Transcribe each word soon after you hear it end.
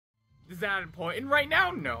that important right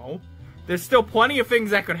now? No. There's still plenty of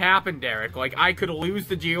things that could happen, Derek. Like, I could lose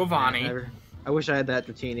to Giovanni. I wish I had that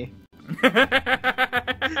Dratini.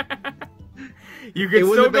 You could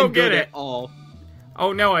still go get it. At all.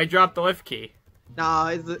 Oh no, I dropped the lift key.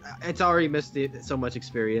 Nah, it's already missed so much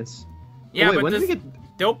experience. Yeah, wait, but there's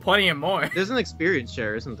still plenty of more. There's an experience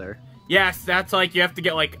share, isn't there? Yes, that's like you have to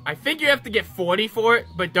get like, I think you have to get 40 for it,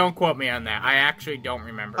 but don't quote me on that. I actually don't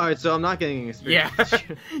remember. Alright, so I'm not getting experience.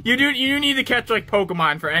 Yeah, you do need to catch like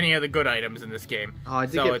Pokemon for any of the good items in this game. Oh, I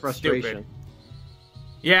did get frustration. Stupid.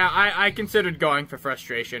 Yeah, I considered going for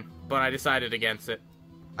frustration, but I decided against it.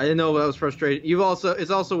 I didn't know that was frustrating.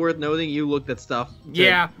 It's also worth noting you looked at stuff.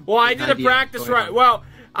 Yeah, well, I did a practice run. Well,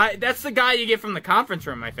 that's the guy you get from the conference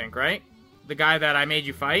room, I think, right? The guy that I made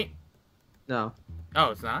you fight? No.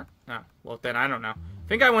 Oh, it's not? Oh, well, then I don't know. I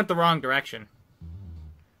think I went the wrong direction.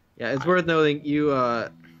 Yeah, it's worth noting you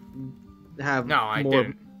have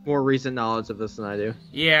more recent knowledge of this than I do.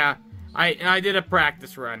 Yeah, I did a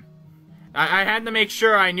practice run. I had to make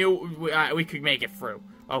sure I knew we could make it through.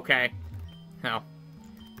 Okay. No.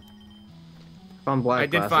 On black I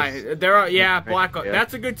did glasses. fine. There are black. Yeah.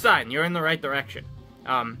 That's a good sign. You're in the right direction.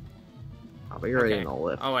 Oh, but you're already in the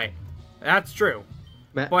lift. Oh wait, that's true.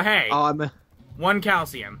 But hey, one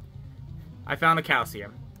calcium. I found a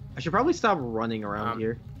calcium. I should probably stop running around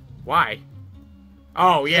here. Why?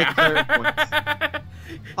 Oh yeah.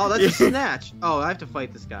 Oh, that's a snatch. Oh, I have to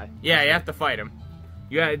fight this guy. Yeah, you have to fight him.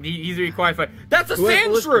 He's a required fight. That's a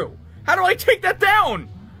Sandshrew! How do I take that down?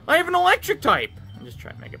 I have an electric type. I'm just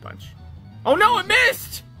trying to make a punch. Oh no, it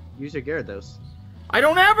missed! Use your Gyarados. I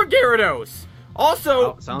don't have a Gyarados.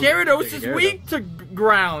 Also, Gyarados is weak to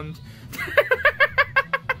ground.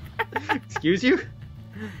 Excuse you?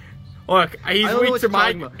 Look, he's weak to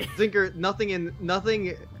my... Zinker,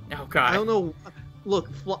 nothing... Oh god. I don't know... Look,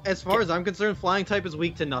 as far as I'm concerned, flying type is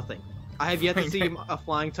weak to nothing. I have yet to see a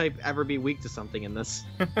flying type ever be weak to something in this.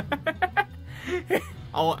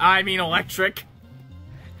 Oh, I mean electric.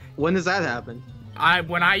 When does that happen?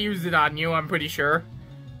 When I used it on you, I'm pretty sure.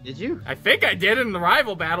 Did you? I think I did in the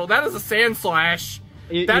rival battle. That is a Sand Slash.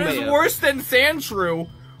 That is worse than Sandshrew.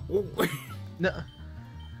 No.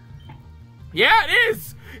 Yeah, it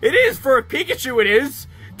is. It is for a Pikachu. It is.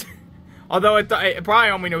 Although it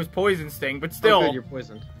probably only knows Poison Sting, but still. Oh, good, you're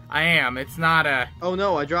poisoned. I am. It's not a... Oh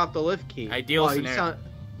no, I dropped the lift key. Ideal scenario.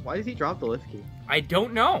 Why did he drop the lift key? I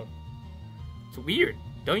don't know. It's weird,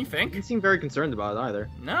 don't you think? He didn't seem very concerned about it either.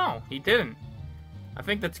 No, he didn't. I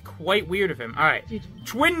think that's quite weird of him. Alright.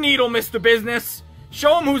 Twin Needle, Mr. Business.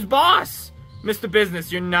 Show him who's boss. Mr.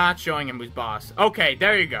 Business, you're not showing him who's boss. Okay,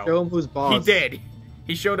 there you go. Show him who's boss. He did.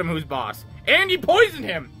 He showed him who's boss. And he poisoned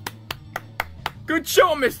him. Good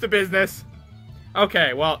show, Mr. Business.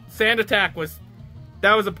 Okay, well, Sand Attack was...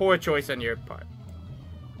 That was a poor choice on your part.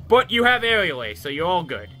 But you have Aerial Ace, so you're all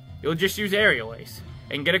good. You'll just use Aerial Ace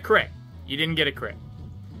and get a crit. You didn't get a crit.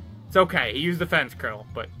 It's okay. He used the Fence Curl,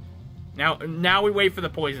 but now we wait for the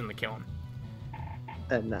poison to kill him.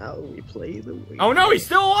 And now we play the wait. Oh no, he's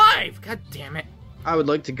still alive! God damn it. I would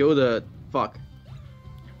like to go to... Fuck.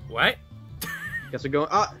 What? Guess we're going...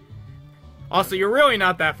 Also, you're really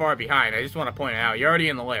not that far behind. I just want to point it out. You're already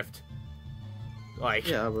in the lift. Like...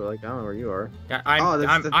 Yeah, but like, I don't know where you are.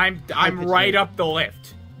 I'm right up the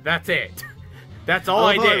lift. That's it. That's all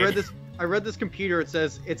I did. I read this computer. It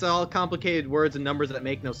says it's all complicated words and numbers that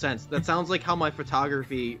make no sense. That sounds like how my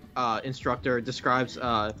photography instructor describes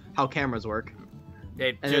how cameras work.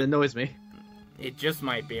 It annoys me. It just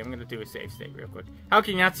might be. I'm going to do a save state real quick. How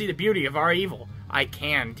can you not see the beauty of our evil? I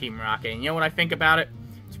can, Team Rocket. And you know what I think about it?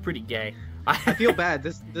 It's pretty gay. I feel bad.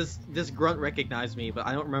 This grunt recognized me, but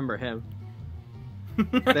I don't remember him.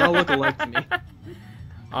 They all look alike to me.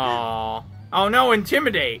 Oh no,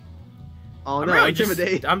 Intimidate. Oh no,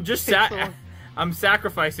 Intimidate. I'm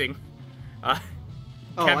sacrificing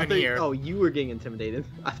Kevin here. Oh, you were getting intimidated.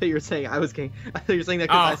 I thought you were saying I was getting... I thought you were saying that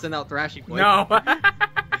because I sent out Thrashy Boy. No.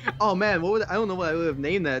 Oh man, I don't know what I would have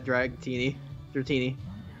named that Dratini.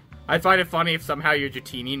 I'd find it funny if somehow your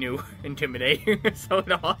Dratini knew Intimidate. So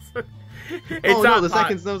awesome. Oh no, the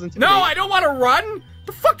second knows Intimidate. No, I don't want to run!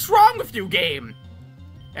 The fuck's wrong with you, game?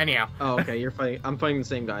 Anyhow. Oh, okay, you're fighting... I'm fighting the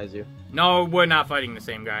same guy as you. No, we're not fighting the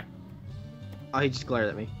same guy. Oh, he just glared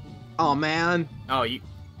at me. Oh, man. Oh, you...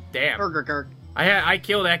 Damn. Kirk. I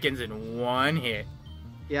killed Ekans in one hit.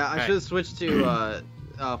 Yeah, I should have switched to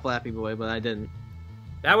Flappy Boy, but I didn't.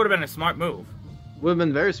 That would have been a smart move. Would have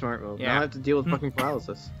been a very smart move. Yeah. Now I have to deal with fucking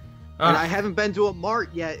paralysis. And I haven't been to a mart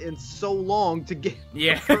yet in so long to get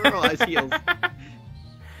paralyzed heals.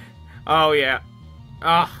 Oh, yeah.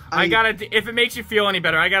 I gotta... If it makes you feel any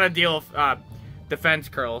better, I gotta deal with Defense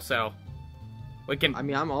Curl, so... We can. I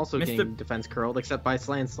mean, I'm also getting defense curled, except by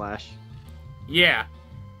slant slash. Yeah.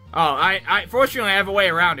 Oh, I fortunately I have a way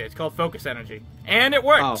around it. It's called focus energy, and it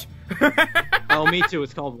worked. Oh, oh me too.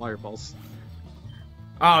 It's called water pulse.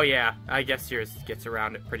 Oh yeah, I guess yours gets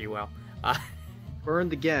around it pretty well.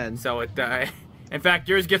 Burned again. So it. In fact,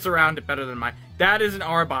 yours gets around it better than mine. That is an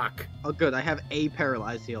Arbok. Oh, good. I have a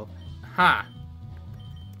paralyzed heal. Huh.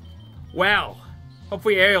 Well,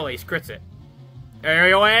 hopefully Aerial Ace crits it.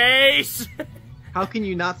 Aerial Ace! How can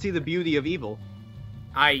you not see the beauty of evil?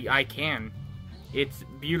 I can. It's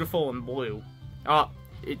beautiful and blue. Oh,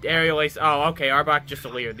 Aerial Ace. Oh, okay. Arbok just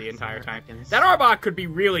leered the entire time. That Arbok could be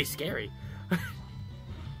really scary.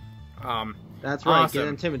 That's right. Awesome. Get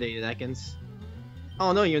intimidated, Ekans.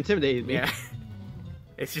 Oh no, you intimidated me. Yeah.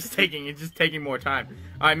 It's just taking more time.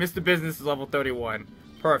 Alright, Mr. Business is level 31.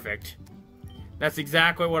 Perfect. That's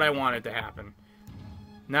exactly what I wanted to happen.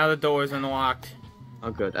 Now the door is unlocked.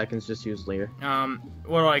 Oh good, I can just use leader.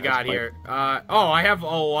 What do I got here? Oh, I have a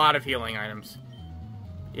lot of healing items.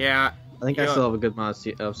 Yeah. I think I still have a good amount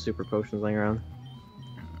of super potions laying around.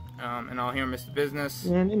 And I'll hear Mr. Business.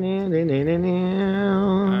 And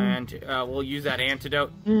we'll use that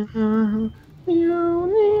antidote.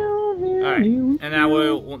 Alright, and now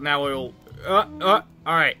we'll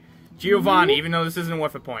alright. Giovanni, even though this isn't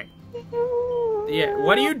worth a point. Yeah,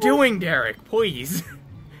 what are you doing, Derek? Please.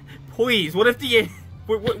 Please, what if the...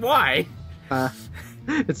 Why?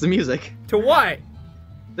 It's the music. To what?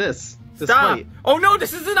 This Stop! fight. Oh no,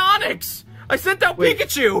 this is an Onyx! I sent out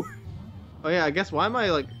Pikachu! Oh yeah, I guess why am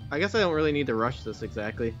I like... I guess I don't really need to rush this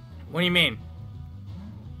exactly. What do you mean?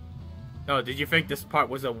 Oh, did you think this part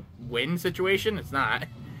was a win situation? It's not.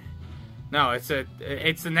 No, it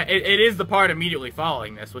is the part immediately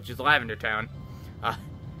following this, which is Lavender Town.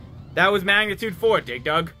 That was magnitude 4, Dig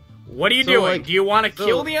Dug. What are you doing? Like, do you want to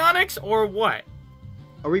kill the Onyx or what?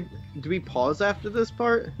 Do we pause after this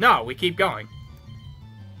part? No, we keep going.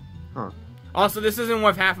 Huh. Also, this isn't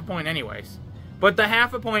worth half a point anyways. But the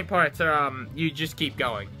half a point parts are, you just keep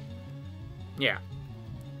going. Yeah.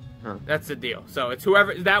 Huh. That's the deal. So it's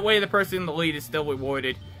whoever, that way the person in the lead is still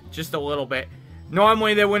rewarded just a little bit.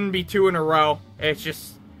 Normally there wouldn't be 2 in a row. It's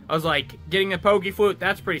just, I was like, getting the Poke Flute,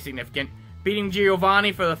 that's pretty significant. Beating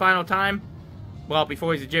Giovanni for the final time, well,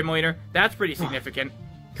 before he's a gym leader, that's pretty significant.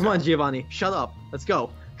 Come on, Giovanni, shut up. Let's go.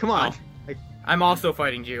 Come on. Oh, I'm also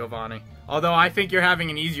fighting Giovanni. Although I think you're having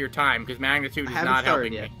an easier time, because Magnitude is not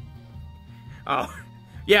helping me. Oh.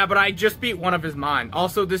 Yeah, but I just beat one of his Mon.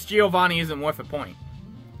 Also, this Giovanni isn't worth a point.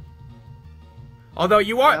 Although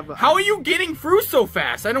you are... How are you getting through so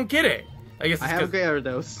fast? I don't get it. I guess it's I have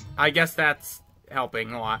Gyarados. I guess that's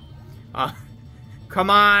helping a lot. Come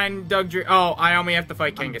on, Doug. Oh, I only have to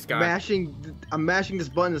fight Kangaskhan. I'm mashing this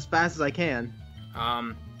button as fast as I can.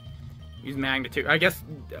 Use Magnitude. I guess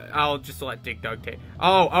I'll just let Dig Dug take.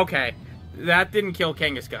 Oh, okay. That didn't kill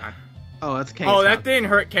Kangaskhan. Oh, that's Kangaskhan. Oh, that didn't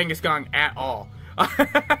hurt Kangaskhan at all.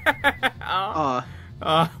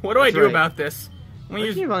 What do I do about this?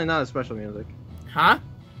 Giovanni not have special music. Huh?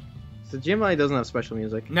 So Giovanni doesn't have special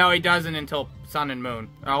music. No, he doesn't until Sun and Moon.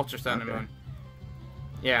 Ultra Sun and Moon.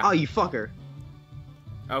 Yeah. Oh, you fucker.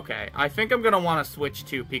 Okay, I think I'm gonna want to switch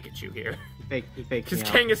to Pikachu here. He faked because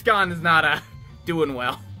Kangaskhan is not doing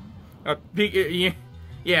well.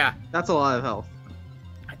 Yeah. That's a lot of health.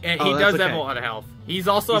 And he does have a lot of health. He's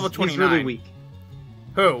also level 29. He's really weak.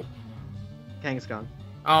 Who? Kangaskhan.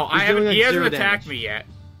 Oh, he hasn't attacked me yet.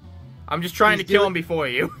 I'm just trying to kill him before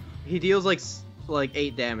you. He deals like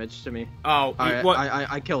 8 damage to me. Oh,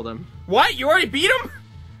 I killed him. What? You already beat him?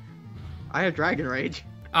 I have Dragon Rage.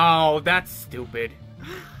 Oh, that's stupid.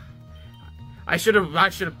 I should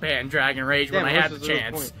have banned Dragon Rage when I had the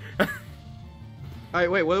chance. Alright,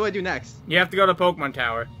 wait, what do I do next? You have to go to Pokemon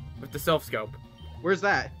Tower with the Self Scope. Where's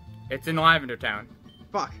that? It's in Lavender Town.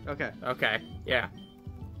 Fuck, okay. Okay, yeah.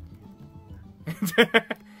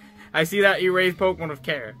 I see that you raise Pokemon with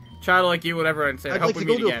care. Try to like you, whatever, and say, I'd like to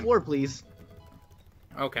go to a floor, please.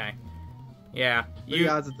 Okay. Yeah. The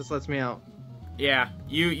odds that this lets me out. Yeah,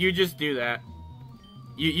 you just do that.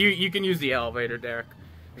 You can use the elevator, Derek.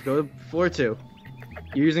 Go to floor 2.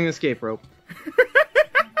 You're using the escape rope.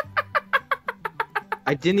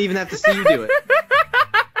 I didn't even have to see you do it.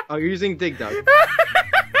 Oh, you're using Dig Dug.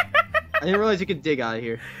 I didn't realize you could dig out of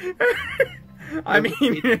here. I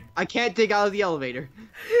mean... I can't dig out of the elevator.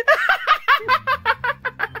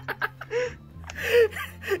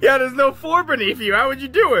 Yeah, there's no floor beneath you. How would you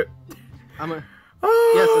do it? Yes,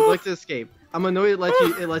 I'd like to escape. I'm annoyed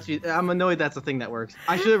it lets you. I'm annoyed that's a thing that works.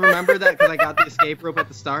 I should have remembered that because I got the escape rope at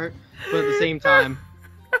the start, but at the same time,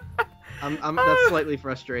 that's slightly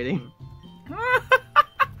frustrating.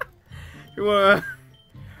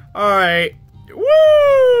 Alright.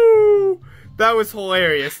 Woo! That was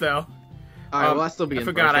hilarious, though. Alright, well, I'll still be in I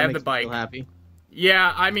forgot first. I That have the makes me bike. feel happy.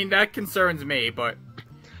 Yeah, I mean, that concerns me, but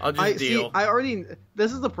I'll just deal.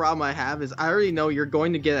 This is the problem I have, is I already know you're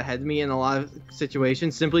going to get ahead of me in a lot of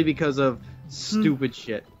situations simply because of stupid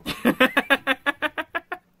shit.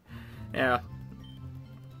 Yeah.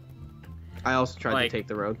 I also tried to take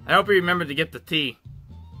the road. I hope you remember to get the tea.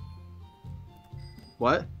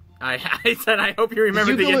 What? I said I hope you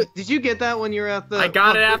remember to get... Did you get that when you were at the... I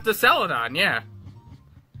got it after Celadon, yeah.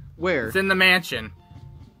 Where? It's in the mansion.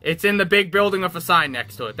 It's in the big building with a sign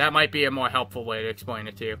next to it. That might be a more helpful way to explain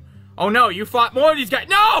it to you. Oh no, you fought more of these guys.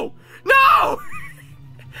 No! No!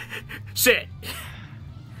 Shit.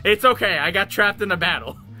 It's okay, I got trapped in a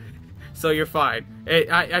battle. So you're fine.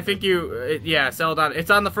 I think you... yeah, Celadon.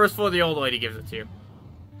 It's on the first floor, the old lady gives it to you.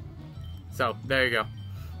 So, there you go.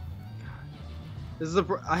 This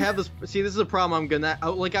is this is a problem I'm gonna,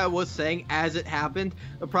 like I was saying, as it happened,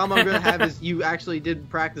 the problem I'm gonna have is you actually did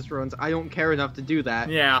practice runs. I don't care enough to do that.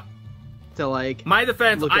 Yeah. To, like, my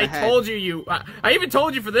defense, I ahead. told you, I even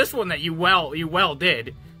told you for this one that you well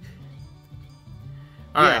did.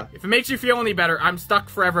 Alright, if it makes you feel any better, I'm stuck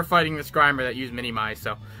forever fighting this Grimer that used Mini-Mai,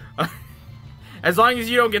 so... as long as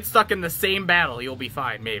you don't get stuck in the same battle, you'll be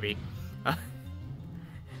fine, maybe.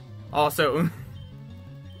 Also...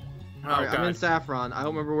 Alright, I'm in Saffron. I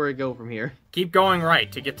don't remember where to go from here. Keep going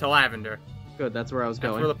right to get to Lavender. Good, that's where I was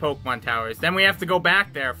going. That's where the Pokemon Tower is. Then we have to go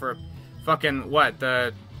back there for fucking, what,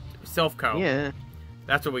 the Silphco. Yeah.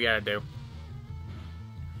 That's what we gotta do.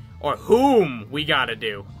 Or whom we gotta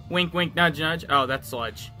do. Wink, wink, nudge, nudge. Oh, that's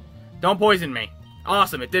Sludge. Don't poison me.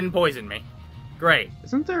 Awesome, it didn't poison me. Great.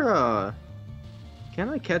 Isn't there a... Can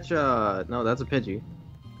I catch a... No, that's a Pidgey.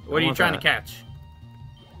 What are you trying to catch?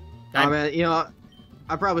 Oh, man, you know...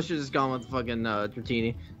 I probably should have just gone with the fucking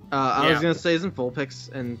Dratini. I was gonna say, isn't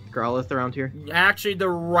Vulpix and Growlithe around here? Actually, they're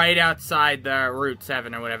right outside the Route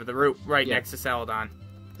 7 or whatever. The route right next to Celadon.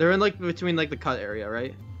 They're in, like, between, like, the cut area,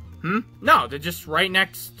 right? Hmm? No, they're just right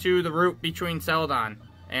next to the route between Celadon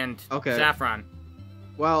and Saffron.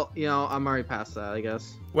 Well, you know, I'm already past that, I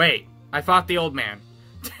guess. Wait, I fought the old man.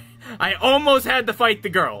 I almost had to fight the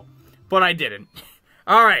girl, but I didn't.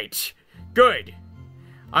 Alright, good.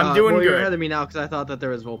 I'm doing good. You're ahead of me now because I thought that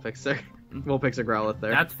there was Vulpix there. Vulpix or Growlithe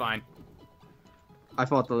there. That's fine. I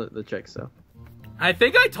fought the chick, so. I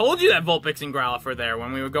think I told you that Vulpix and Growlithe were there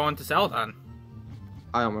when we were going to Celadon.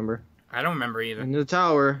 I don't remember. I don't remember either. In the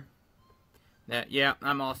tower. Yeah,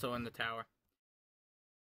 I'm also in the tower.